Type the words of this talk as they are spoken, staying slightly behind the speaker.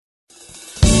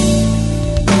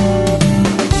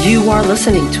You are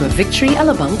listening to a Victory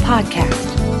Alabang podcast.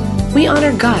 We honor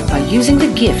God by using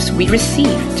the gifts we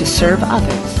receive to serve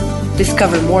others.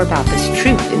 Discover more about this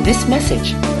truth in this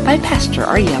message by Pastor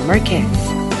Ariel Marquez.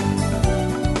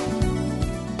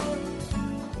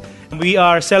 We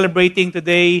are celebrating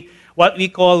today what we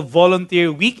call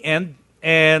Volunteer Weekend.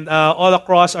 And all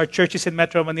across our churches in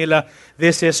Metro Manila,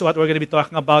 this is what we're going to be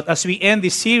talking about. As we end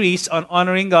this series on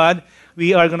honoring God,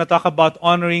 we are going to talk about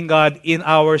honoring God in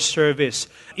our service.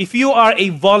 If you are a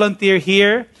volunteer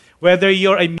here, whether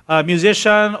you're a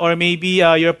musician or maybe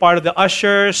you're part of the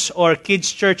ushers or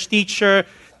kids church teacher,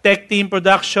 tech team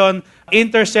production,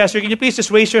 intercessor, can you please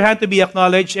just raise your hand to be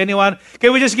acknowledged? Anyone?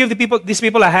 Can we just give these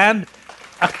people a hand?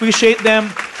 Appreciate them.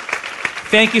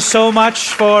 Thank you so much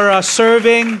for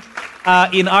serving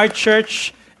in our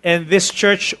church, and this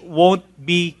church won't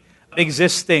be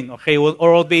existing, okay, or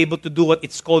won't be able to do what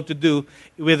it's called to do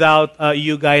without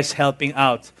you guys helping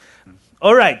out.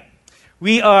 All right,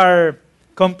 we are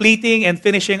completing and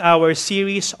finishing our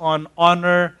series on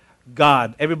Honor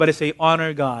God. Everybody say,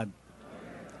 Honor God.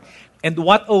 And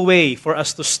what a way for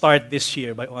us to start this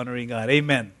year by honoring God.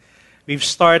 Amen. We've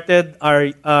started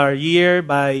our year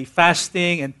by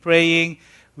fasting and praying.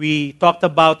 We talked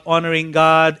about honoring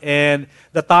God, and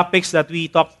the topics that we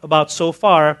talked about so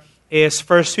far is,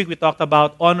 first week we talked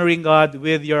about honoring God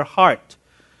with your heart.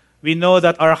 We know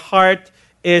that our heart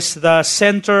is the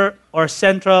center or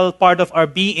central part of our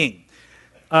being.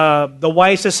 The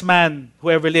wisest man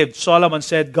who ever lived, Solomon,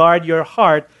 said, guard your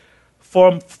heart,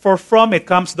 for from it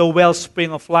comes the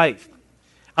wellspring of life.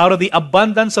 Out of the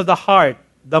abundance of the heart,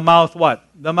 the mouth what?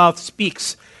 The mouth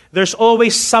speaks. There's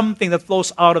always something that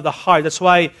flows out of the heart. That's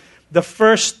why the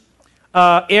first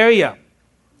area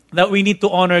that we need to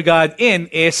honor God in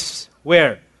is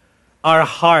where? Our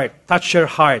heart. Touch your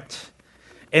heart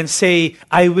and say,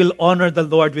 I will honor the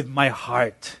Lord with my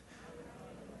heart.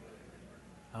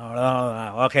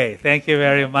 Okay, thank you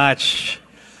very much.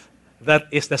 That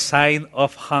is the sign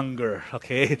of hunger,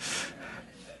 okay?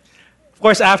 Of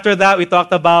course, after that, we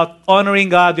talked about honoring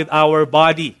God with our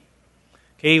body.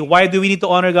 Okay, why do we need to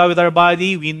honor God with our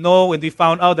body? We know and we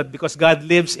found out that because God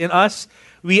lives in us,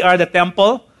 we are the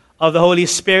temple of the Holy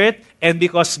Spirit, and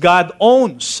because God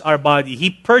owns our body,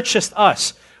 He purchased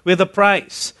us with a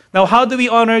price. Now, how do we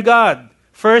honor God?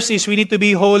 First is we need to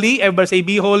be holy. Everybody say,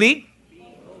 be holy. Be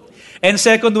holy. And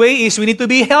second way is we need to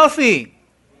be healthy.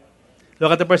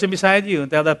 Look at the person beside you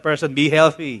and tell that person, be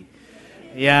healthy.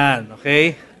 Yan,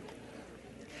 okay?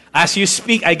 As you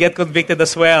speak, I get convicted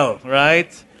as well,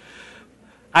 right?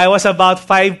 I was about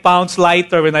 5 pounds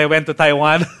lighter when I went to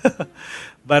Taiwan.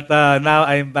 But now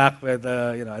I'm back with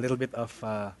a little bit of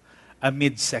a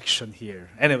midsection here.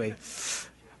 Anyway,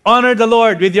 honor the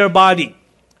Lord with your body.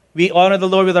 We honor the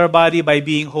Lord with our body by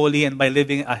being holy and by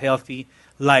living a healthy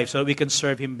life so that we can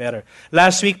serve Him better.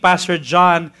 Last week, Pastor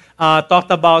John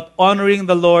talked about honoring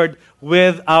the Lord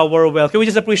with our wealth. Can we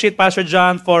just appreciate Pastor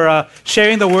John for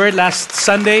sharing the word last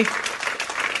Sunday?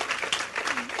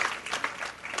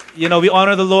 We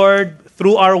honor the Lord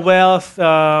through our wealth.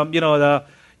 The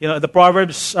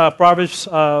Proverbs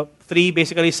 3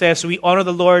 basically says we honor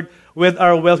the Lord with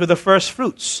our wealth, with the first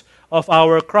fruits of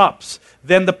our crops.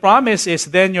 Then the promise is,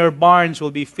 then your barns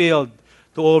will be filled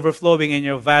to overflowing and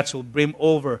your vats will brim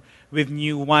over with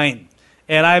new wine.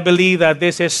 And I believe that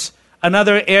this is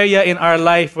another area in our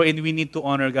life wherein we need to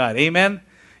honor God. Amen?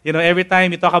 Every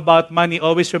time you talk about money,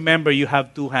 always remember you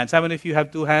have two hands. How many of you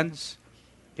have two hands?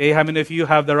 Okay, how many of you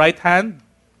have the right hand?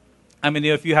 How many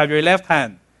of you have your left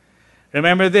hand?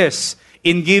 Remember this,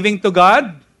 in giving to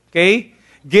God, okay,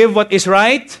 give what is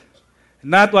right,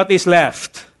 not what is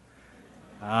left.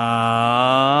 All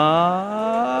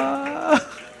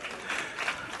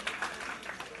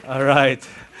right.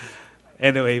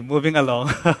 Anyway, moving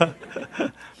along.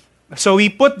 So we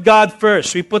put God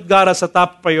first. We put God as a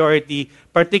top priority,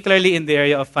 particularly in the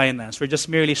area of finance. We're just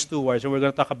merely stewards, and we're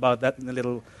going to talk about that in a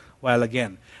little while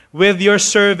again. With your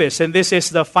service, and this is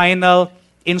the final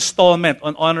installment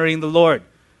on honoring the Lord.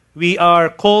 We are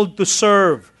called to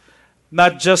serve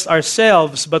not just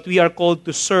ourselves, but we are called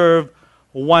to serve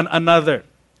one another.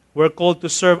 We're called to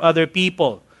serve other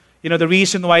people. The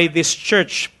reason why this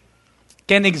church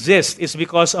can exist is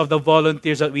because of the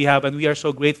volunteers that we have, and we are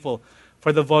so grateful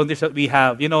for the volunteers that we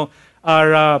have.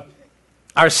 Our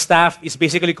staff is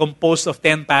basically composed of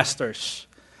 10 pastors.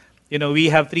 We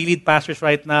have 3 lead pastors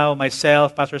right now,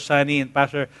 myself, Pastor Sunny, and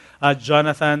Pastor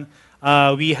Jonathan.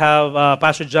 We have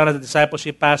Pastor John as the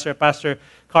discipleship pastor, Pastor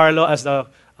Carlo as the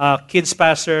kids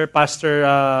pastor,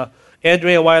 Pastor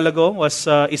Edre a while ago is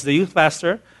the youth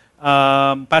pastor.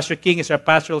 Pastor King is our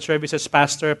pastoral services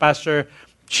pastor. Pastor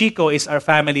Chico is our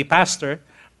family pastor.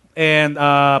 And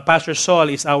Pastor Saul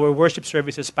is our worship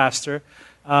services pastor.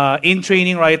 In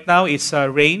training right now is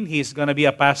Rain. He's going to be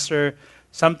a pastor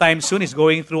sometime soon. He's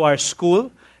going through our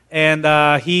school. And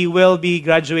he will be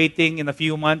graduating in a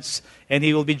few months. And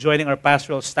he will be joining our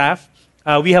pastoral staff.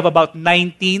 We have about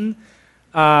 19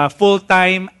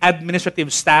 full-time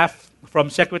administrative staff, from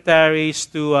secretaries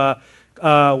to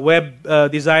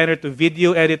web designer to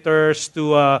video editors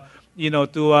to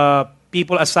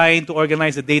people assigned to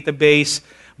organize the database.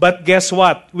 But guess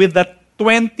what? With the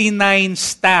 29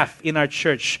 staff in our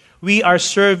church, we are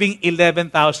serving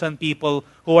 11,000 people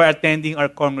who are attending our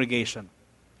congregation.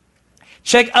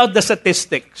 Check out the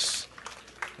statistics.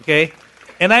 Okay?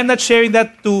 And I'm not sharing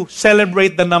that to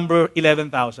celebrate the number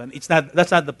 11,000.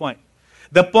 That's not the point.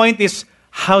 The point is,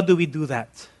 how do we do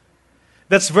that?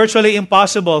 That's virtually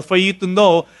impossible for you to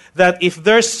know that if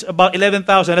there's about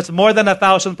 11,000, that's more than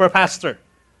 1,000 per pastor.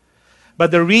 But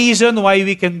the reason why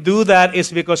we can do that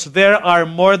is because there are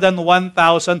more than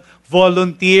 1,000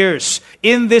 volunteers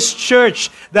in this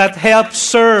church that help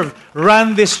serve,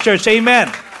 run this church.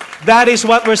 Amen. That is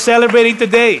what we're celebrating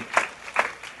today.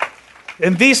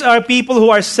 And these are people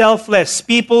who are selfless,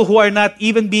 people who are not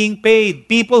even being paid,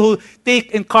 people who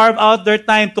take and carve out their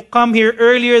time to come here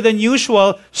earlier than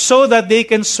usual so that they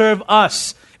can serve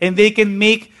us and they can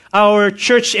make our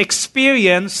church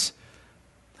experience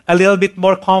a little bit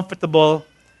more comfortable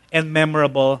and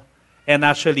memorable and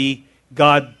actually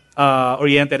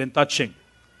God-oriented and touching.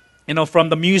 You know, from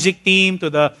the music team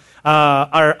to the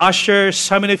our ushers.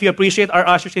 How many of you appreciate our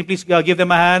ushers? Can you please give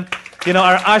them a hand? You know,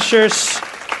 our ushers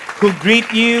who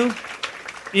greet you,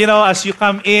 as you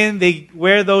come in, they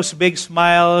wear those big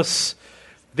smiles.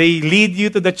 They lead you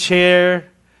to the chair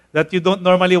that you don't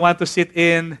normally want to sit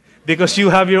in because you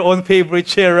have your own favorite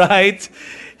chair, right?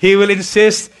 He will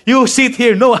insist, you sit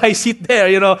here. No, I sit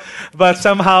there, But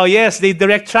somehow, yes, they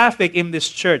direct traffic in this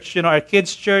church. Our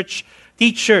kids' church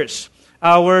teachers,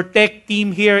 our tech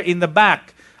team here in the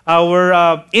back,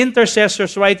 our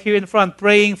intercessors right here in front,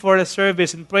 praying for the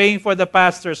service and praying for the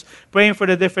pastors, praying for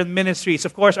the different ministries.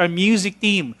 Of course, our music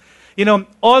team.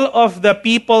 All of the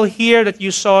people here that you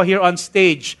saw here on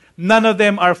stage, none of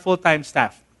them are full-time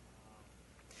staff.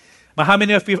 But how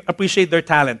many of you appreciate their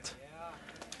talent?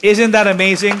 Isn't that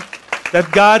amazing?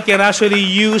 That God can actually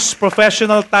use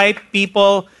professional type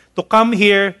people to come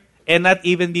here and not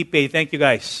even be paid. Thank you,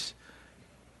 guys.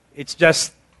 It's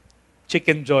just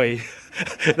chicken joy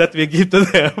that we give to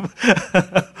them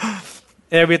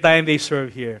every time they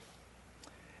serve here.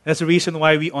 That's the reason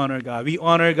why we honor God. We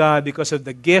honor God because of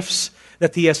the gifts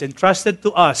that He has entrusted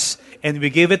to us, and we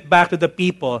give it back to the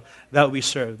people that we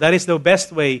serve. That is the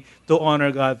best way to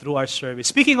honor God, through our service.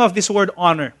 Speaking of this word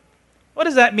honor, what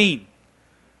does that mean?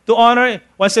 To honor,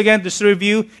 once again, just to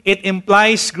review, it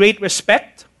implies great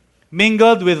respect,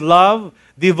 mingled with love,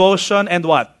 devotion, and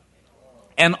what?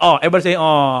 And awe. Everybody say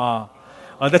awe.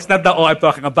 Oh, that's not the awe I'm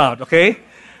talking about, okay?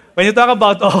 When you talk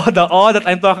about awe, the awe that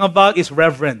I'm talking about is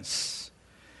reverence.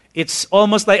 It's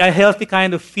almost like a healthy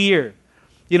kind of fear.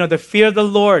 The fear of the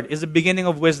Lord is the beginning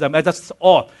of wisdom. And that's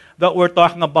awe that we're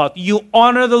talking about. You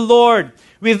honor the Lord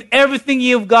with everything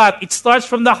you've got. It starts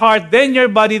from the heart, then your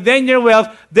body, then your wealth,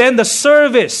 then the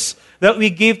service that we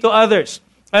give to others.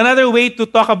 Another way to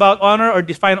talk about honor or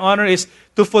define honor is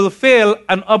to fulfill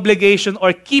an obligation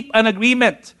or keep an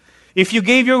agreement. If you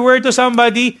gave your word to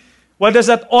somebody, what does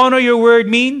that honor your word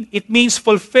mean? It means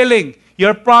fulfilling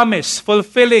your promise,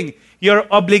 fulfilling your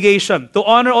obligation. To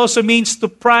honor also means to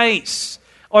prize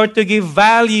or to give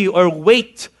value or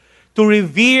weight, to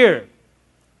revere,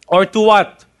 or to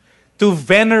what? To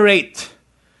venerate.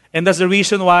 And that's the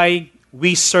reason why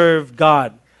we serve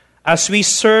God. As we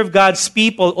serve God's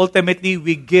people, ultimately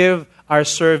we give our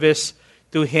service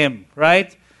to Him,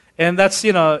 right? And that's,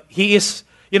 He is,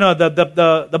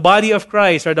 the body of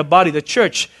Christ, or the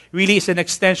church, really is an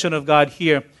extension of God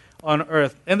here on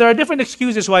earth. And there are different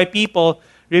excuses why people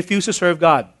refuse to serve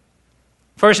God.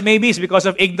 First, maybe it's because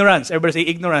of ignorance. Everybody say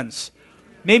ignorance.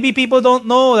 Maybe people don't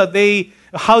know that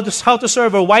how to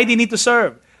serve or why they need to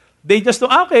serve. They just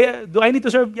don't, okay, do I need to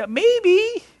serve? Yeah,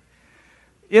 maybe.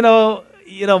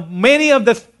 Many of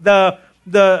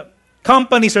the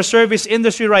companies or service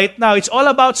industry right now, it's all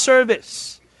about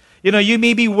service. You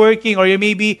may be working or you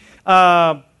may be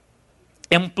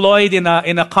employed in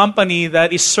a company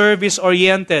that is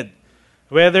service-oriented.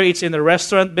 Whether it's in the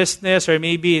restaurant business or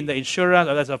maybe in the insurance,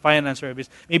 or that's a finance service,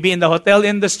 maybe in the hotel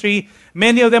industry,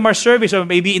 many of them are service, or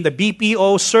maybe in the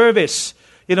BPO service.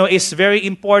 It's very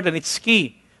important, it's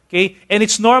key. Okay? And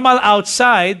it's normal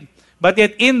outside, but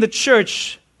yet in the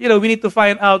church, we need to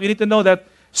find out, we need to know that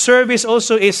service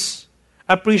also is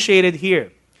appreciated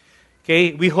here.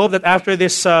 Okay, we hope that after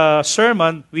this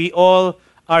sermon, we all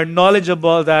are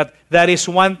knowledgeable that that is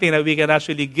one thing that we can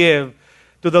actually give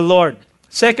to the Lord.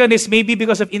 Second is maybe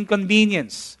because of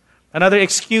inconvenience. Another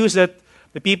excuse that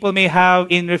the people may have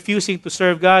in refusing to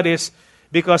serve God is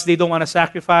because they don't want to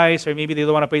sacrifice, or maybe they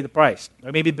don't want to pay the price,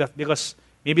 or maybe because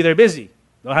maybe they're busy,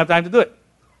 don't have time to do it.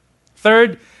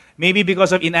 Third, maybe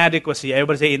because of inadequacy.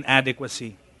 Everybody say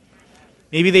inadequacy.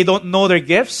 Maybe they don't know their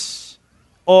gifts,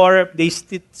 or they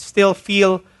still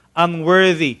feel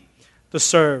unworthy to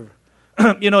serve.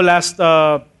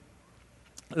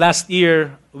 Last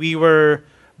year we were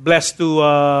blessed to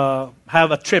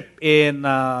have a trip in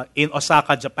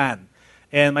Osaka, Japan,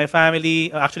 and my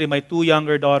family, actually my two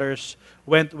younger daughters,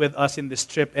 went with us in this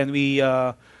trip, and we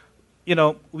had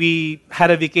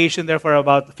a vacation there for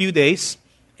about a few days.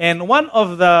 And one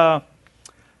of the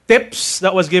tips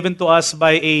that was given to us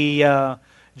by a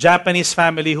Japanese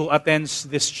family who attends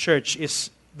this church is,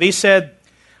 they said,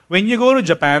 when you go to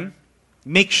Japan,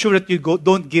 make sure that you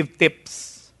don't give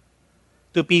tips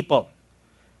to people.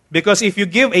 Because if you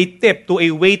give a tip to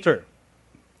a waiter,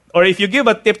 or if you give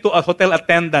a tip to a hotel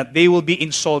attendant, they will be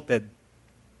insulted.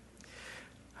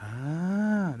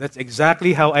 That's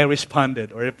exactly how I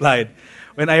responded or replied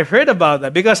when I heard about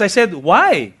that. Because I said,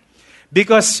 why?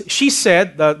 Because she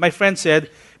said, my friend said,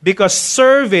 because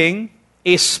serving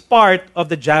is part of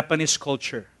the Japanese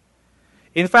culture.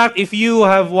 In fact, if you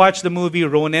have watched the movie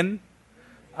Ronin,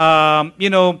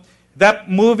 that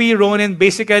movie Ronin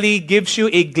basically gives you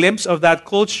a glimpse of that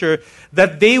culture,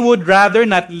 that they would rather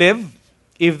not live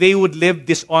if they would live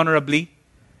dishonorably.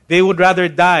 They would rather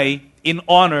die in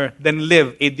honor than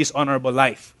live a dishonorable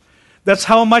life. That's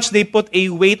how much they put a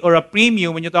weight or a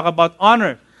premium when you talk about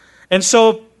honor. And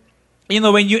so,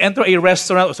 when you enter a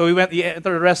restaurant,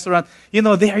 enter a restaurant,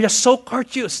 they are just so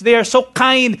courteous. They are so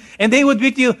kind. And they would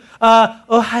greet you,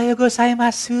 Ohayo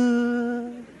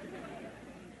gozaimasu.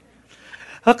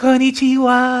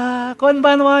 Konnichiwa.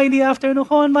 Konbanwa in the afternoon.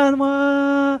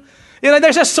 Konbanwa.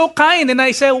 They're just so kind. And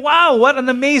I say, wow, what an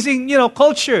amazing,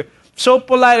 culture. So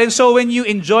polite. And so when you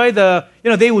enjoy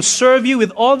they will serve you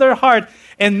with all their heart,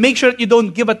 and make sure that you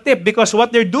don't give a tip, because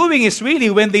what they're doing is really,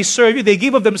 when they serve you, they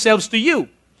give of themselves to you.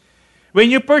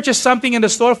 When you purchase something in the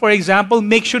store, for example,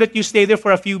 make sure that you stay there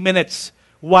for a few minutes.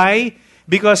 Why?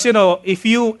 Because, if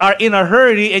you are in a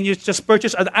hurry and you just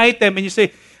purchase an item and you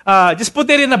say, just put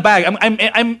it in a bag,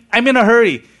 I'm in a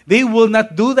hurry. They will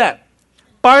not do that.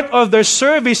 Part of their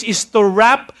service is to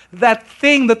wrap that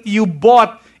thing that you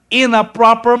bought in a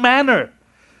proper manner.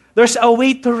 There's a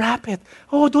way to wrap it.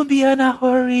 Oh, don't be in a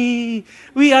hurry.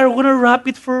 We are going to wrap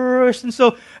it first. And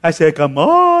so I say, come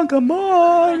on.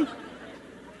 And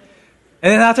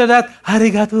then after that,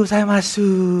 arigatou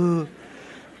gozaimasu.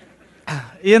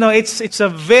 It's a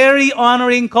very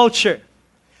honoring culture.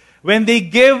 When they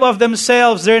give of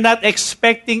themselves, they're not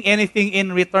expecting anything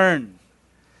in return.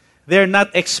 They're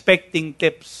not expecting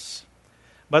tips.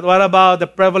 But what about the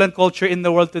prevalent culture in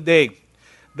the world today?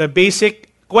 The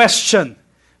basic question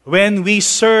when we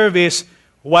serve is,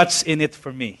 what's in it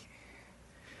for me?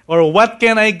 Or what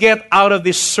can I get out of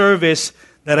this service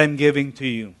that I'm giving to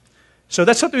you? So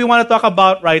that's what we want to talk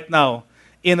about right now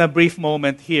in a brief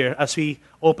moment here as we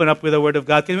open up with the Word of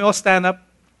God. Can we all stand up?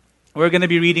 We're going to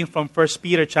be reading from 1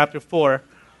 Peter chapter 4,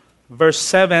 verse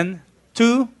 7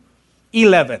 to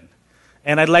 11.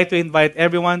 And I'd like to invite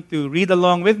everyone to read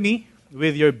along with me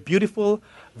with your beautiful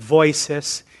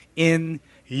voices in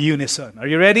unison. Are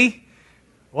you ready?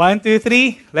 1, 2,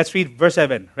 3. Let's read verse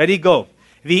 7. Ready, go.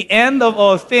 The end of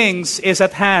all things is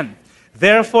at hand.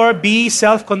 Therefore, be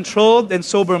self-controlled and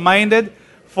sober-minded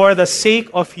for the sake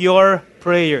of your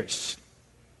prayers.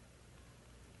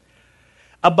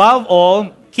 Above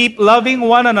all, keep loving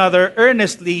one another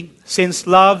earnestly, since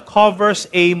love covers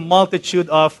a multitude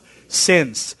of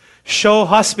sins. Show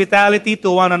hospitality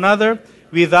to one another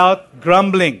without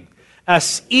grumbling.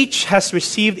 As each has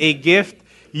received a gift,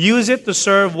 use it to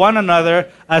serve one another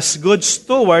as good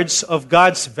stewards of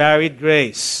God's varied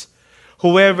grace.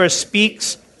 Whoever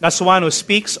speaks as one who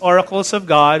speaks oracles of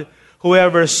God,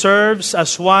 whoever serves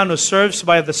as one who serves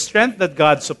by the strength that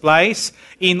God supplies,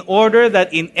 in order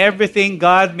that in everything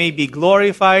God may be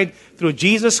glorified through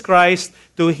Jesus Christ.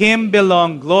 To Him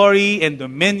belong glory and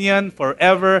dominion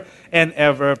forever and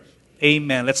ever.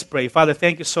 Amen. Let's pray. Father,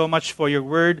 thank you so much for your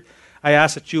word. I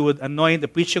ask that you would anoint the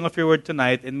preaching of your word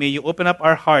tonight, and may you open up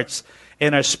our hearts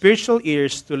and our spiritual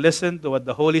ears to listen to what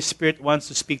the Holy Spirit wants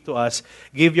to speak to us.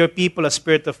 Give your people a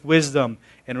spirit of wisdom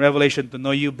and revelation to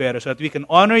know you better, so that we can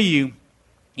honor you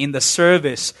in the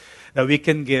service that we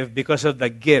can give because of the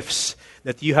gifts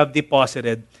that you have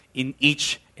deposited in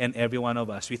each and every one of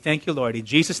us. We thank you, Lord. In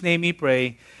Jesus' name we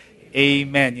pray.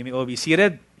 Amen. You may all be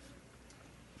seated.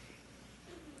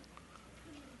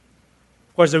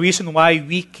 Of course, the reason why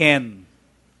we can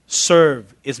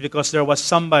serve is because there was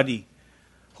somebody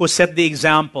who set the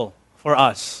example for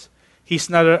us. He's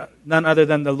none other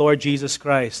than the Lord Jesus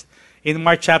Christ. In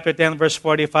Mark chapter 10, verse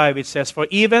 45, it says, "For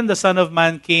even the Son of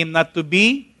Man came not to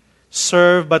be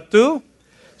served, but to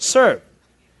serve."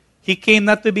 He came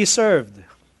not to be served.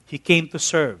 He came to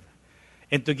serve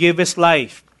and to give His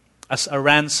life as a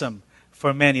ransom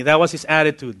for many. That was His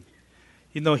attitude.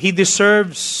 You know, He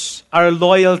deserves our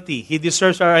loyalty. He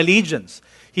deserves our allegiance.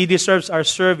 He deserves our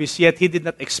service, yet He did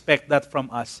not expect that from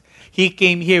us. He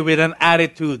came here with an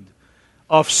attitude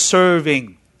of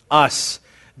serving us,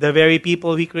 the very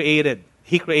people He created.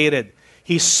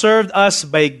 He served us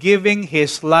by giving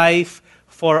His life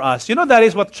for us. You know, that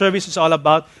is what service is all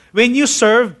about. When you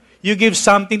serve, you give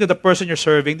something to the person you're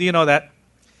serving. Do you know that?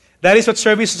 That is what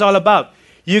service is all about.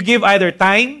 You give either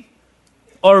time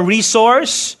or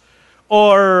resource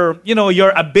or, you know,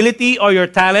 your ability or your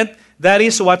talent. That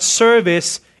is what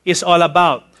service is all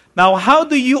about. Now, how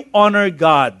do you honor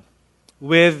God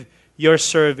with your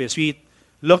service? We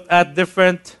looked at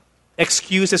different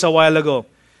excuses a while ago,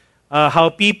 how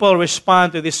people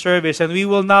respond to this service, and we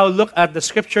will now look at the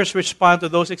Scriptures respond to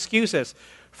those excuses.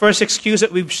 First excuse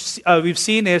that we've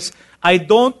seen is, I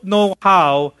don't know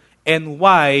how and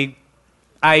why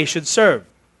I should serve.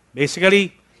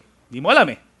 Basically, di mo alam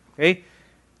eh. Okay?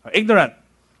 Or ignorant.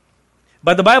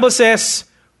 But the Bible says,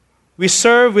 we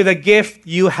serve with a gift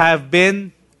you have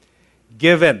been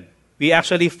given. We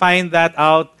actually find that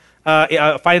out.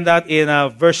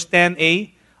 In verse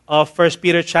 10a of 1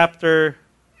 Peter chapter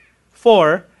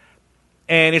 4,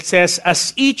 and it says,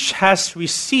 "As each has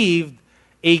received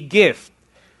a gift,"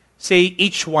 say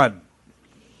each one.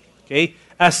 Okay,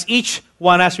 as each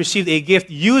one has received a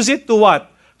gift, use it to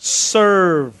what?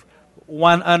 Serve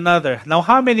one another. Now,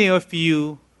 how many of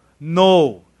you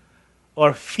know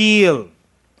or feel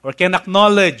or can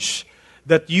acknowledge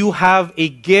that you have a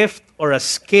gift or a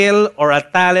skill or a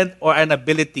talent or an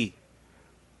ability?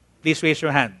 Please raise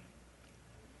your hand.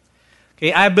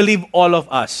 Okay, I believe all of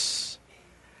us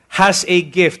has a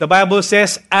gift. The Bible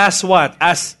says, as what?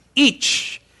 As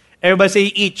each. Everybody say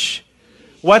each.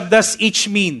 What does each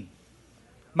mean?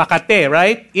 Makate,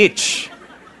 right? Each.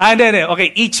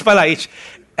 Okay, each pala, each.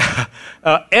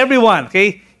 Everyone,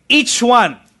 okay? Each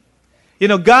one. You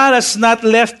know, God has not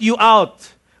left you out.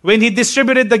 When He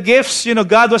distributed the gifts, you know,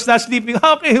 God was not sleeping.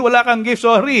 Okay, wala kang gift,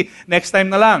 sorry. Next time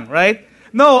na lang, right?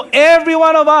 No, every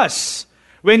one of us,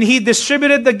 when He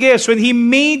distributed the gifts, when He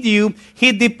made you,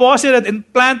 He deposited and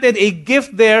planted a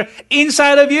gift there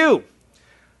inside of you.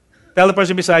 Tell the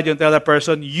person beside you and tell the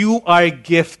person, you are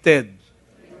gifted.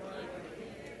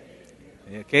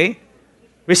 Okay?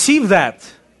 Receive that.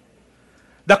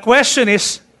 The question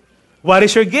is, what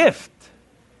is your gift?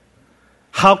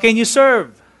 How can you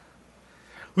serve?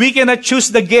 We cannot choose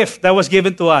the gift that was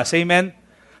given to us. Amen?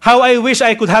 How I wish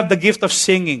I could have the gift of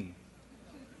singing.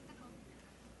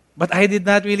 But I did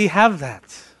not really have that.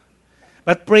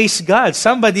 But praise God,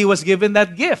 somebody was given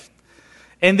that gift.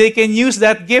 And they can use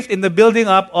that gift in the building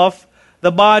up of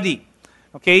the body.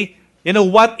 Okay? You know,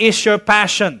 what is your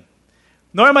passion?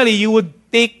 Normally, you would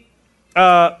take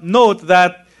note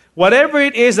that whatever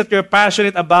it is that you're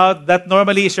passionate about, that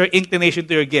normally is your inclination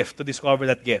to your gift, to discover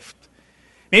that gift.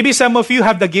 Maybe some of you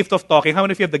have the gift of talking. How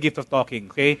many of you have the gift of talking?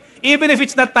 Okay? Even if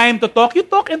it's not time to talk, you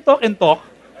talk and talk and talk.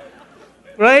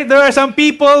 Right? There are some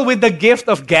people with the gift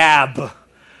of gab.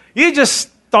 You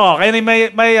just talk. And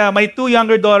my two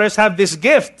younger daughters have this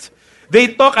gift. They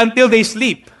talk until they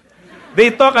sleep. They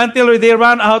talk until they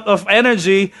run out of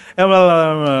energy.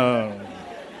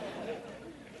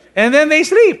 And then they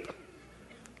sleep.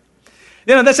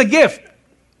 You know, that's a gift.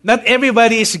 Not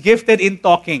everybody is gifted in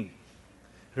talking.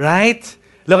 Right?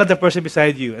 Look at the person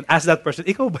beside you and ask that person,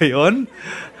 ikaw ba yun?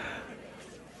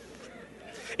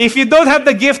 If you don't have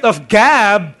the gift of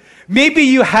gab, maybe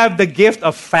you have the gift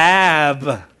of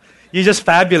fab. You're just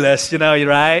fabulous, you know,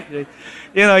 right?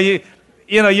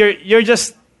 You're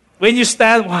just, when you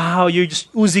stand, wow, you're just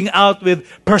oozing out with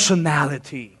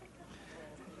personality.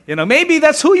 You know, maybe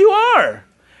that's who you are.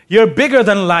 You're bigger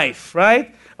than life,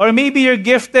 right? Or maybe you're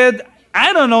gifted,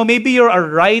 I don't know, maybe you're a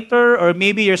writer, or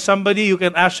maybe you're somebody who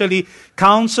can actually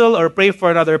counsel or pray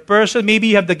for another person. Maybe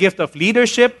you have the gift of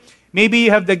leadership. Maybe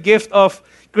you have the gift of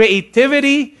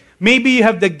creativity. Maybe you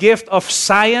have the gift of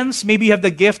science. Maybe you have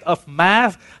the gift of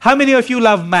math. How many of you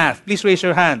love math? Please raise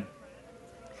your hand.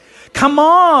 Come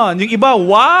on! Yung iba,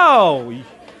 wow!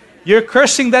 You're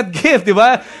cursing that gift, di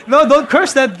ba? No, don't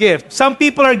curse that gift. Some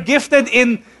people are gifted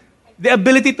in the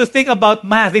ability to think about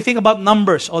math. They think about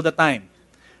numbers all the time.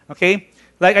 Okay?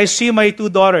 Like I see my two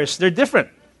daughters, they're different.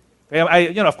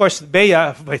 Of course,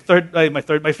 Bea,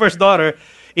 my first daughter,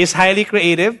 is highly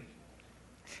creative.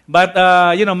 But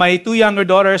my two younger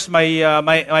daughters, my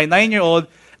 9-year-old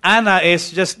Anna is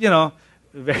just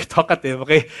very talkative.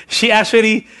 Okay,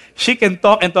 she can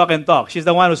talk and talk and talk. She's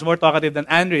the one who's more talkative than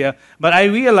Andrea. But I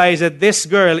realize that this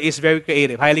girl is very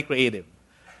creative, highly creative.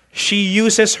 She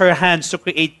uses her hands to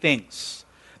create things.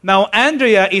 Now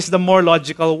Andrea is the more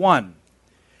logical one.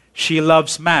 She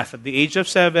loves math. At the age of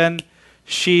 7,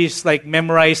 she's like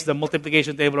memorized the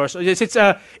multiplication table. Or so it's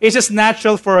just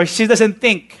natural for her. She doesn't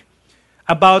think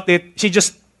about it. She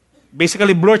just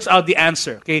basically blurts out the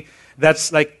answer. Okay,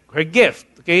 that's like her gift.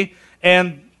 Okay,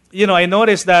 and I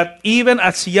noticed that even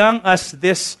as young as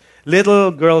these little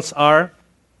girls are,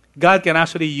 God can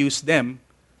actually use them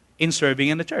in serving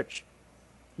in the church.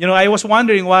 I was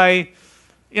wondering why,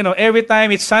 every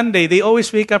time it's Sunday, they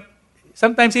always wake up.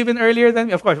 Sometimes even earlier than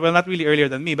me. Of course, well, not really earlier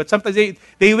than me, but sometimes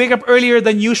they wake up earlier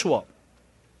than usual.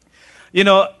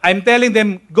 I'm telling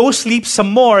them, go sleep some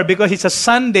more because it's a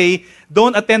Sunday.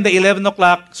 Don't attend the 11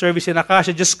 o'clock service in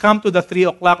Acacia. Just come to the 3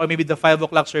 o'clock or maybe the 5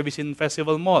 o'clock service in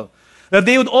Festival Mall. That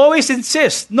they would always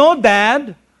insist, no,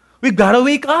 Dad, we've got to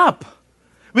wake up.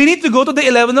 We need to go to the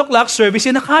 11 o'clock service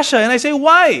in Acacia. And I say,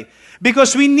 why?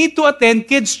 Because we need to attend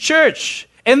kids' church.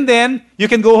 And then you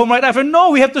can go home right after.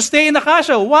 No, we have to stay in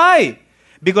Acacia. Why?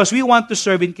 Because we want to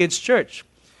serve in kids' church.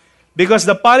 Because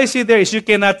the policy there is you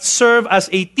cannot serve as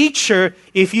a teacher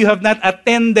if you have not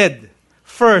attended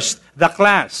first the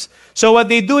class. So what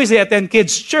they do is they attend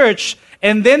kids' church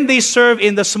and then they serve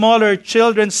in the smaller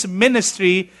children's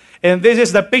ministry. And this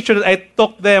is the picture that I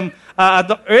took them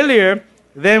earlier,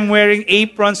 them wearing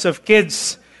aprons of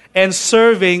kids and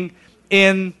serving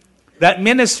in that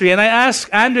ministry. And I asked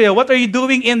Andrea, what are you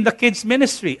doing in the kids'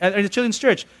 ministry, in the children's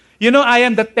church? I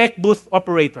am the tech booth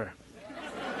operator.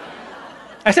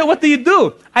 I said, what do you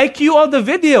do? I cue all the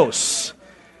videos.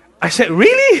 I said,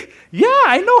 really? Yeah,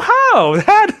 I know how.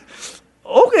 That,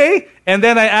 okay. And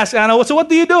then I asked Anna, so what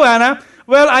do you do, Anna?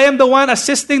 Well, I am the one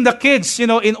assisting the kids,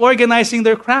 in organizing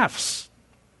their crafts.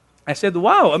 I said,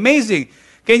 wow, amazing.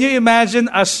 Can you imagine,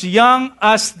 as young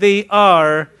as they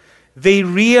are, they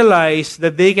realize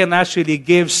that they can actually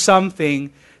give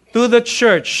something to the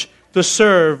church to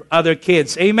serve other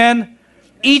kids. Amen?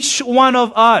 Each one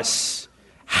of us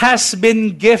has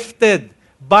been gifted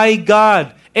by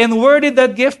God. And where did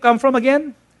that gift come from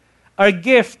again? Our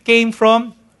gift came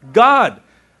from God.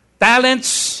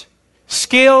 Talents,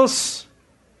 skills,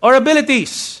 or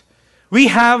abilities. We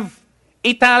have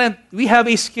a talent. We have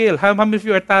a skill. How many of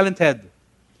you are talented?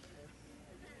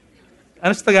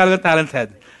 Ano sa Tagalog ng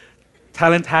talented?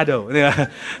 Talentado.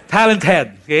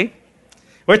 Talented. Okay?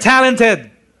 We're talented.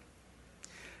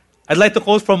 I'd like to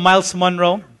quote from Miles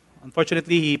Monroe.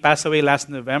 Unfortunately, he passed away last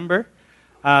November.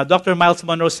 Dr. Miles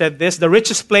Monroe said this: the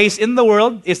richest place in the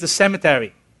world is the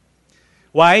cemetery.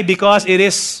 Why? Because in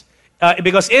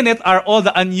it are all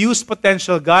the unused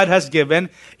potential God has given.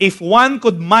 If one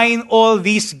could mine all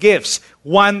these gifts,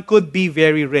 one could be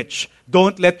very rich.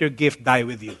 Don't let your gift die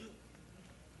with you.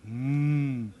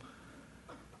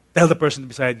 Tell the person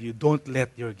beside you, don't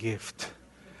let your gift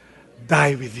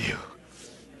die with you.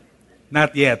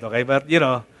 Not yet, okay? But,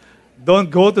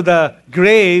 don't go to the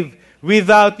grave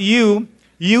without you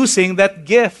using that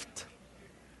gift.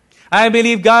 I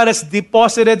believe God has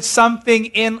deposited something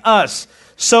in us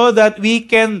so that we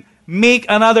can make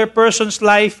another person's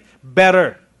life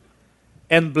better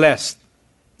and blessed.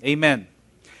 Amen.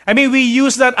 We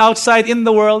use that outside in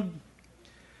the world.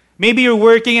 Maybe you're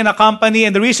working in a company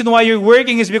and the reason why you're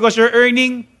working is because you're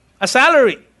earning a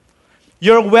salary.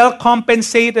 You're well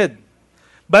compensated.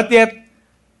 But yet,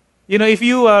 if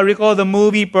you recall the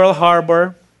movie Pearl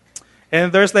Harbor,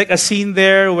 and there's like a scene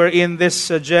there wherein this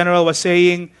general was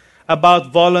saying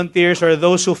about volunteers or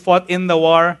those who fought in the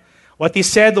war. What he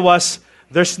said was,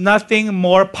 there's nothing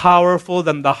more powerful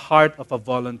than the heart of a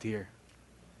volunteer.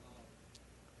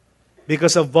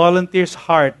 Because a volunteer's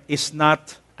heart is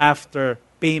not after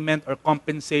payment or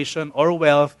compensation or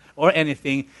wealth or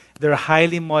anything. They're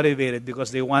highly motivated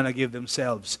because they want to give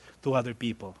themselves to other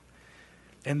people.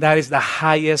 And that is the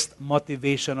highest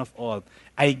motivation of all.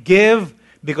 I give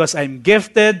because I'm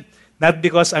gifted, not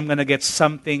because I'm going to get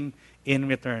something in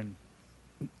return.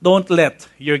 Don't let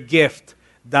your gift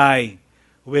die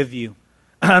with you.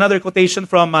 Another quotation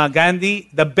from Gandhi: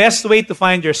 the best way to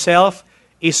find yourself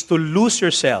is to lose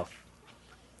yourself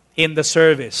in the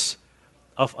service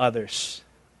of others.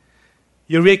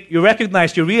 You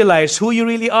realize who you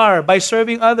really are by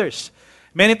serving others.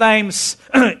 Many times,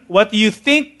 what you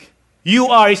think you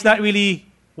are is not really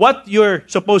what you're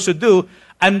supposed to do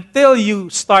until you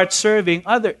start serving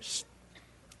others.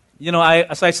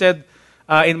 As I said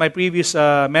in my previous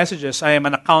messages, I am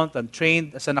an accountant,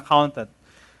 trained as an accountant.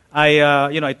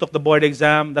 I took the board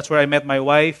exam. That's where I met my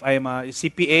wife. I am a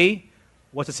CPA.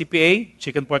 What's a CPA?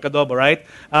 Chicken pork adobo, right?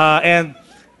 As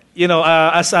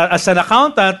an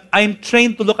accountant, I'm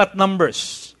trained to look at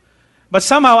numbers. But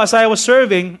somehow, as I was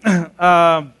serving,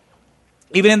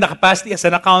 even in the capacity as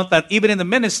an accountant, even in the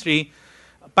ministry,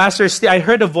 I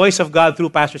heard the voice of God through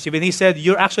Pastor Steve, and he said,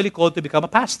 "You're actually called to become a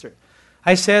pastor."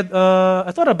 I said,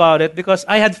 I thought about it because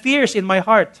I had fears in my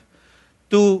heart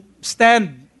to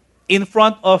stand in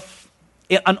front of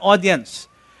an audience.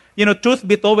 Truth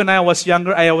be told, when I was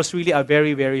younger, I was really a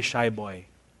very, very shy boy.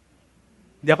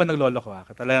 Hindi ako nagloloko.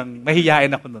 Talagang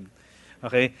mahihiyain ako nun.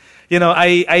 Okay?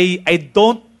 I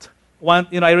don't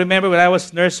want, I remember when I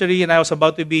was nursery and I was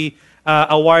about to be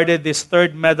awarded this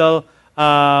third medal,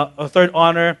 or third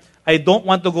honor, I don't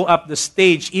want to go up the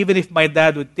stage, even if my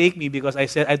dad would take me, because I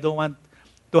said, I don't want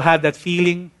to have that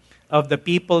feeling of the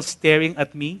people staring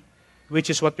at me, which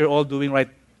is what you're all doing right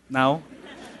now.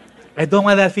 I don't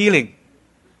want that feeling.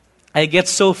 I get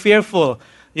so fearful,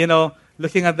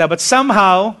 looking at that. But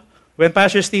somehow, when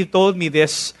Pastor Steve told me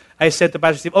this, I said to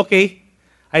Pastor Steve, okay,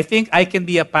 I think I can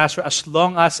be a pastor as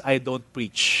long as I don't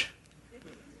preach.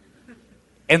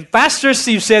 And Pastor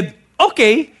Steve said,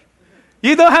 okay,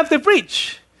 you don't have to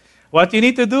preach. What you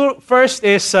need to do first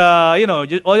is, all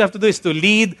you have to do is to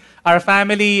lead our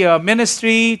family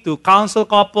ministry, to counsel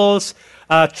couples,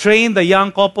 train the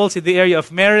young couples in the area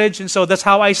of marriage. And so that's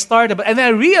how I started. And then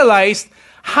I realized,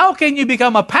 how can you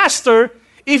become a pastor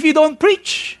if you don't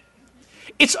preach?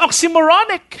 It's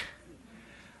oxymoronic.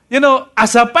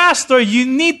 As a pastor, you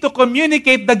need to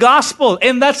communicate the gospel,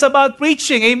 and that's about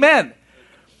preaching. Amen.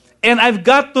 And I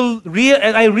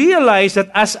realized that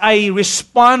as I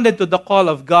responded to the call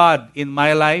of God in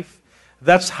my life,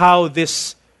 that's how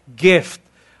this gift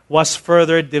was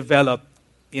further developed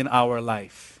in our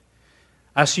life.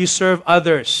 As you serve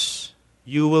others,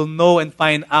 you will know and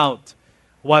find out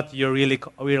what your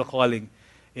real calling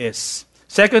is.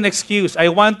 Second excuse, I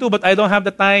want to, but I don't have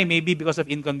the time, maybe because of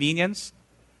inconvenience.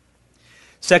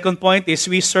 Second point is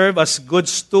we serve as good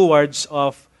stewards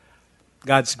of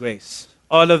God's grace.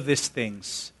 All of these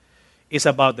things is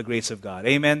about the grace of God.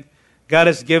 Amen. God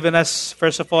has given us,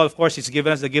 first of all, of course, He's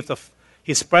given us the gift of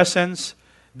His presence,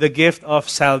 the gift of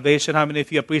salvation. How many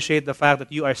of you appreciate the fact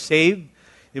that you are saved?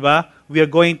 Diba? We are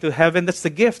going to heaven. That's the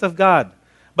gift of God.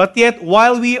 But yet,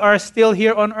 while we are still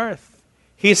here on earth,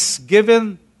 He's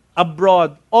given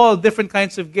abroad all different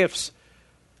kinds of gifts.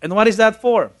 And what is that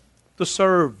for? To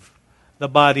serve the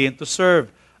body and to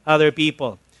serve other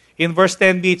people. In verse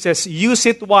 10b, it says, use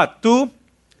it what? To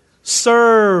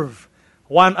serve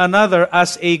one another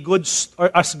as good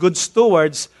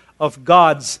stewards of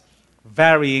God's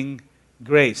varying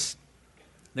grace.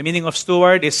 The meaning of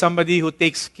steward is somebody who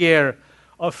takes care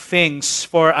of things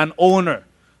for an owner.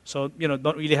 So,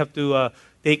 don't really have to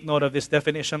take note of this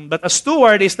definition. But a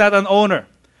steward is not an owner.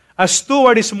 A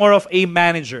steward is more of a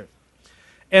manager.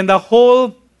 And the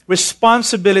whole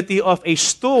responsibility of a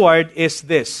steward is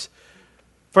this.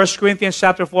 1 Corinthians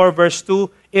chapter 4, verse 2,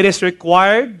 it is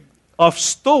required of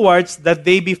stewards that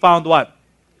they be found what?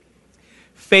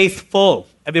 Faithful.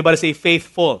 Everybody say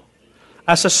faithful.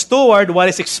 As a steward, what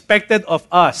is expected of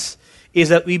us is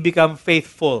that we become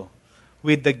faithful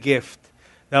with the gift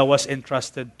that was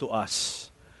entrusted to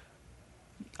us.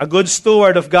 A good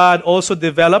steward of God also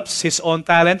develops his own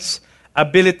talents,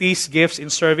 abilities, gifts in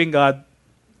serving God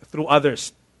through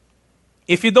others.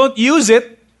 If you don't use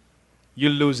it, you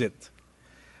lose it.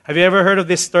 Have you ever heard of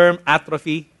this term,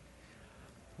 atrophy?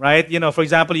 Right? For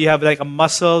example, you have like a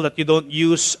muscle that you don't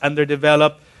use,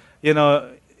 underdeveloped.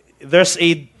 There's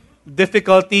a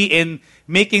difficulty in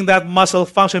making that muscle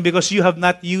function because you have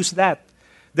not used that.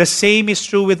 The same is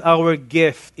true with our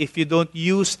gift. If you don't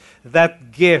use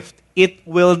that gift, it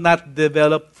will not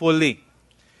develop fully.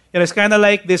 It's kind of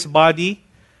like this body.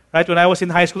 Right? When I was in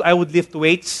high school, I would lift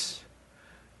weights.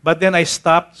 But then I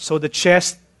stopped, so the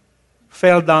chest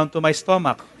fell down to my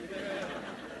stomach.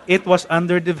 It was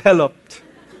underdeveloped.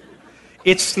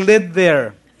 It slid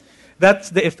there. That's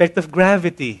the effect of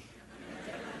gravity.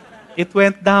 It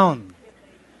went down.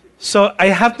 So I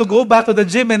have to go back to the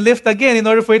gym and lift again in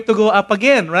order for it to go up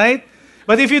again, right?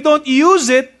 But if you don't use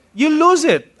it, you lose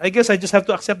it. I guess I just have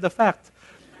to accept the fact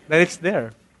that it's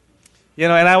there.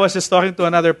 And I was just talking to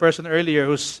another person earlier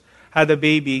who's had a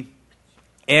baby.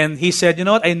 And he said, you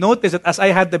know what, I noticed that as I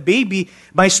had the baby,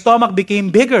 my stomach became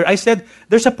bigger. I said,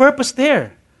 there's a purpose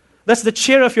there. That's the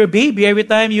chair of your baby every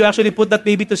time you actually put that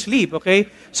baby to sleep, okay?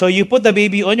 So you put the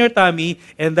baby on your tummy,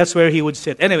 and that's where he would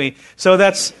sit. Anyway, so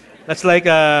that's like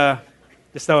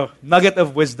just a nugget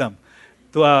of wisdom.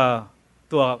 to a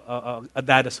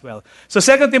dad as well. So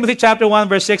 2 Timothy chapter 1,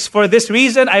 verse 6, for this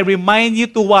reason I remind you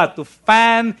to what? To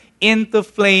fan into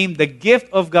flame the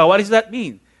gift of God. What does that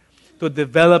mean? To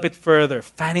develop it further.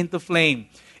 Fan into flame.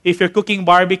 If you're cooking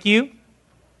barbecue,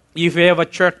 if you have a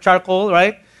charcoal,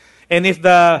 right? And if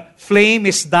the flame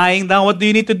is dying down, what do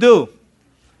you need to do?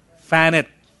 Fan it.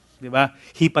 Diba?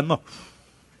 Hipan mo.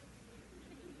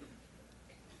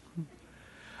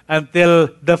 Until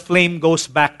the flame goes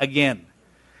back again.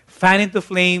 Fan into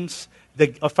flames,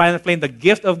 fan into flame the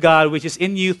gift of God which is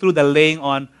in you through the laying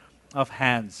on of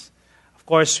hands. Of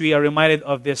course, we are reminded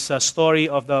of this story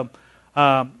of the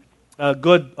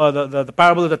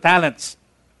parable of the talents,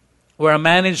 where a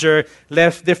manager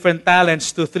left different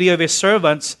talents to 3 of his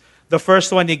servants. The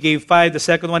first one he gave 5, the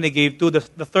second one he gave 2, the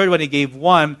third one he gave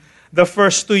 1. The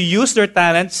first 2 used their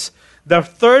talents. The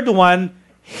third one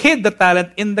hid the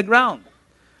talent in the ground.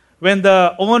 When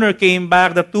the owner came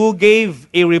back, the 2 gave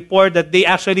a report that they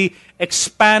actually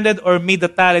expanded or made the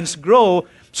talents grow.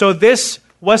 So this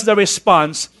was the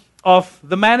response of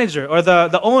the manager or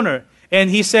the owner.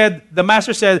 And the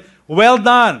master said, well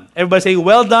done. Everybody say,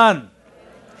 well done.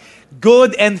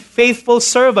 Good and faithful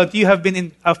servant. You have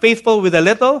been faithful with a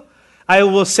little. I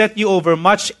will set you over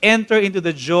much. Enter into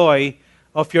the joy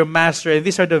of your master. And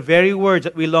these are the very words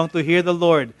that we long to hear the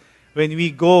Lord when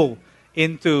we go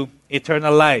into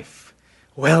eternal life.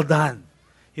 Well done.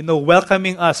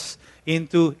 Welcoming us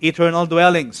into eternal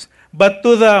dwellings. But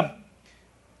to the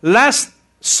last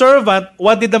servant,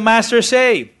 what did the master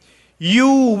say?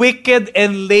 You wicked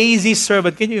and lazy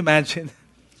servant. Can you imagine?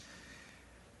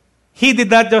 He did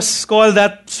not just call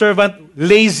that servant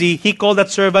lazy. He called that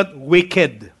servant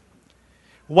wicked.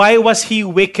 Why was he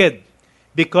wicked?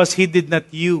 Because he did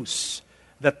not use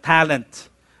the talent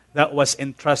that was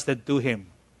entrusted to him.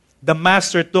 The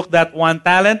master took that 1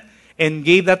 talent and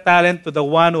gave that talent to the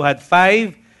one who had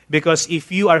 5, because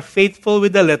if you are faithful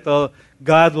with a little,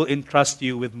 God will entrust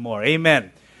you with more.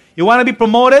 Amen. You want to be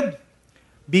promoted?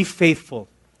 Be faithful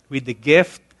with the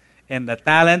gift and the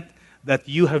talent that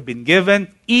you have been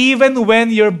given, even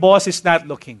when your boss is not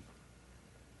looking.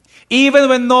 Even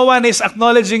when no one is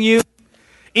acknowledging you.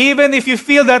 Even if you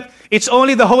feel that it's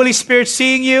only the Holy Spirit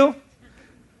seeing you.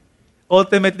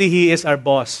 Ultimately, He is our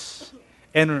boss.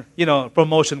 And,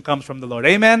 promotion comes from the Lord.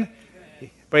 Amen?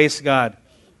 Praise God.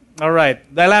 All right.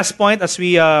 The last point as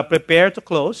we prepare to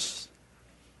close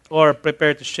or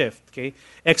prepare to shift. Okay.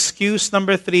 Excuse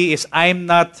number 3 is I'm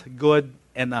not good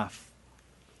enough.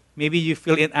 Maybe you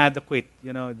feel inadequate.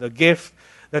 The gift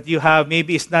that you have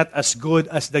maybe is not as good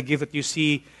as the gift that you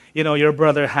see, your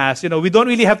brother has. We don't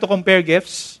really have to compare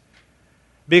gifts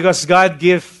because God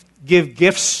give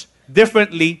gifts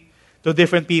differently to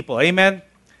different people. Amen?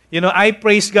 I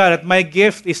praise God that my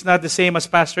gift is not the same as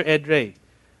Pastor Ed Ray.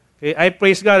 Okay? I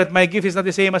praise God that my gift is not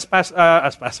the same as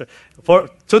Pastor,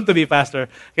 soon to be Pastor.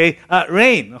 Okay?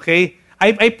 Rain. Okay?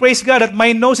 I praise God that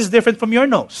my nose is different from your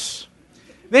nose.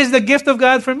 This is the gift of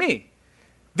God for me.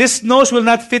 This nose will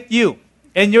not fit you,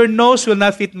 and your nose will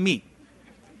not fit me.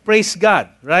 Praise God,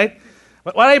 right?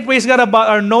 But what I praise God about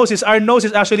our nose is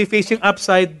actually facing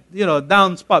upside,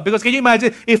 down spot. Because can you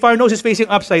imagine if our nose is facing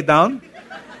upside down?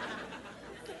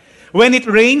 When it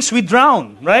rains, we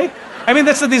drown, right? I mean,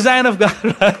 that's the design of God,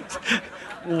 right?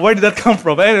 Where did that come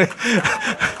from? Anyway.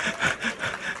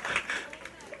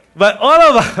 But all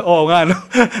of us,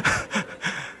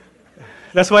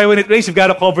 that's why when it rains, you've got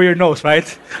to cover your nose, right?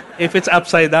 If it's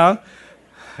upside down,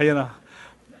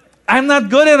 I'm not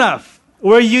good enough.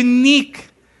 We're unique.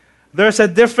 There's a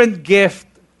different gift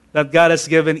that God has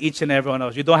given each and every one of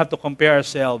us. You don't have to compare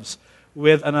ourselves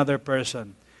with another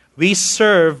person. We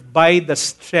serve by the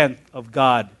strength of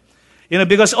God.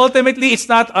 Because ultimately, it's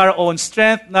not our own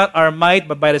strength, not our might,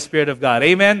 but by the Spirit of God.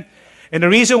 Amen? And the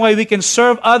reason why we can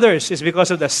serve others is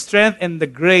because of the strength and the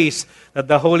grace that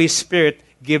the Holy Spirit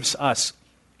gives us.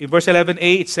 In verse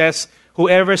 11a, it says,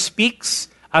 whoever speaks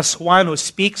as one who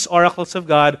speaks oracles of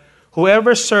God,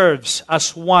 whoever serves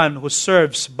as one who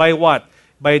serves by what?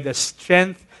 By the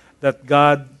strength that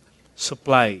God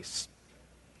supplies.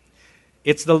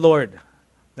 It's the Lord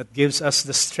that gives us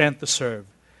the strength to serve.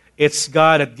 It's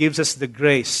God that gives us the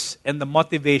grace and the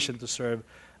motivation to serve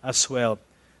as well.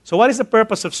 So what is the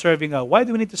purpose of serving God? Why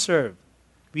do we need to serve?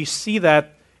 We see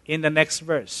that in the next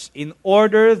verse. In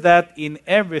order that in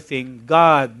everything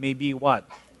God may be what?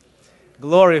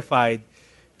 Glorified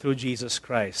through Jesus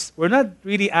Christ. We're not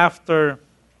really after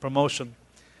promotion.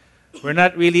 We're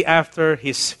not really after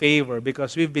His favor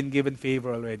because we've been given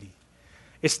favor already.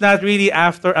 It's not really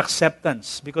after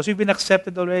acceptance because we've been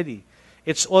accepted already.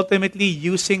 It's ultimately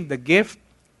using the gift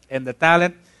and the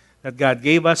talent that God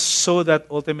gave us so that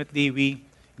ultimately we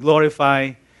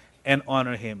glorify, and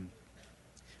honor Him.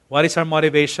 What is our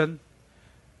motivation?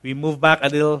 We move back a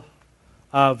little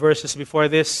verses before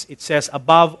this. It says,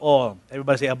 above all,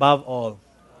 everybody say, above all,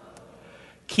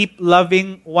 keep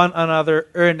loving one another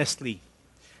earnestly,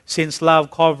 since love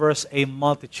covers a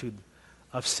multitude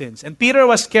of sins. And Peter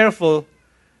was careful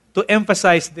to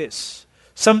emphasize this.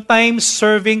 Sometimes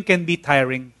serving can be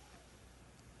tiring,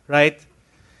 right?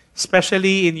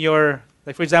 Especially in your,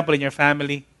 like for example, in your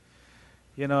family.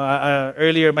 You know,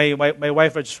 earlier my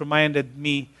wife just reminded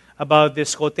me about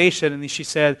this quotation, and she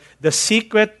said, the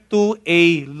secret to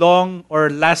a long or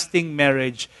lasting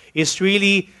marriage is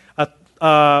really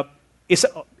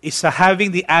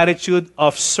having the attitude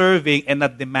of serving and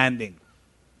not demanding.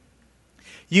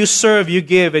 You serve, you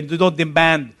give, and you don't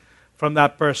demand from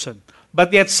that person.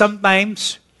 But yet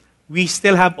sometimes we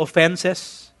still have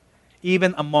offenses,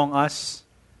 even among us,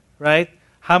 right?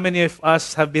 How many of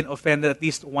us have been offended at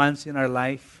least once in our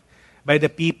life by the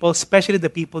people, especially the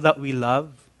people that we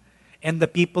love and the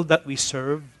people that we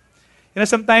serve? You know,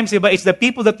 sometimes it's the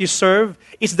people that you serve,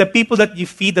 it's the people that you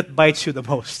feed that bites you the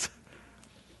most.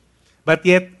 But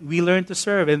yet, we learn to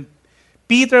serve. And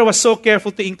Peter was so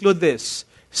careful to include this,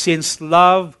 since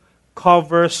love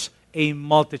covers a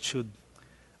multitude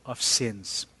of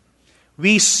sins.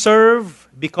 We serve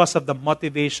because of the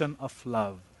motivation of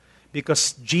love.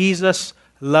 Because Jesus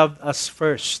loved us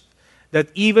first. That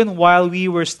even while we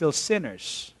were still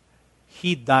sinners,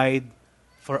 He died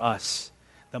for us.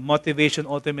 The motivation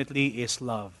ultimately is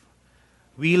love.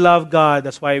 We love God,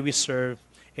 that's why we serve.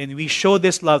 And we show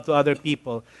this love to other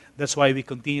people. That's why we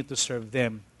continue to serve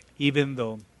them, even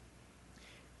though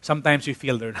sometimes we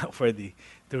feel they're not worthy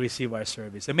to receive our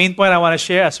service. The main point I want to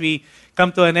share as we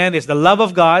come to an end is the love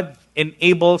of God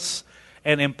enables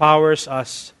and empowers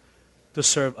us to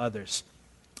serve others.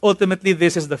 Ultimately,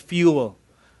 this is the fuel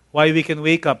why we can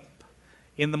wake up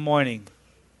in the morning.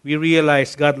 We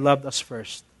realize God loved us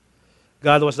first.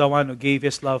 God was the one who gave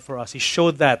His love for us. He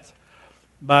showed that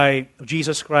by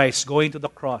Jesus Christ going to the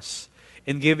cross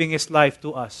and giving His life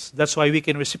to us. That's why we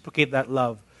can reciprocate that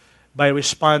love by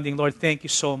responding, Lord, thank you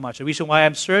so much. The reason why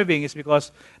I'm serving is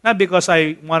not because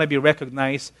I want to be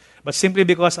recognized, but simply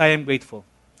because I am grateful.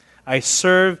 I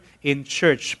serve in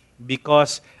church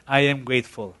because I am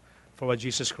grateful for what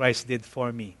Jesus Christ did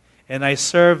for me. And I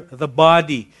serve the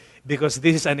body because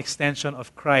this is an extension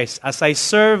of Christ. As I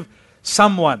serve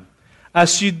someone,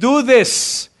 as you do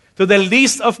this to the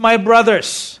least of my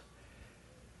brothers,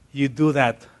 you do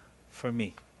that for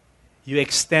me. You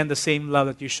extend the same love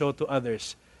that you show to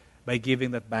others by giving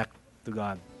that back to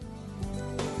God.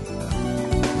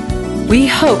 We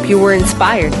hope you were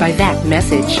inspired by that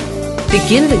message.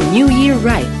 Begin the new year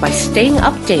right by staying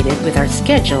updated with our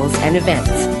schedules and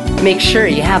events. Make sure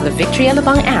you have the Victory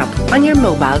Alabang app on your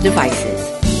mobile devices.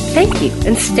 Thank you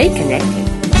and stay connected.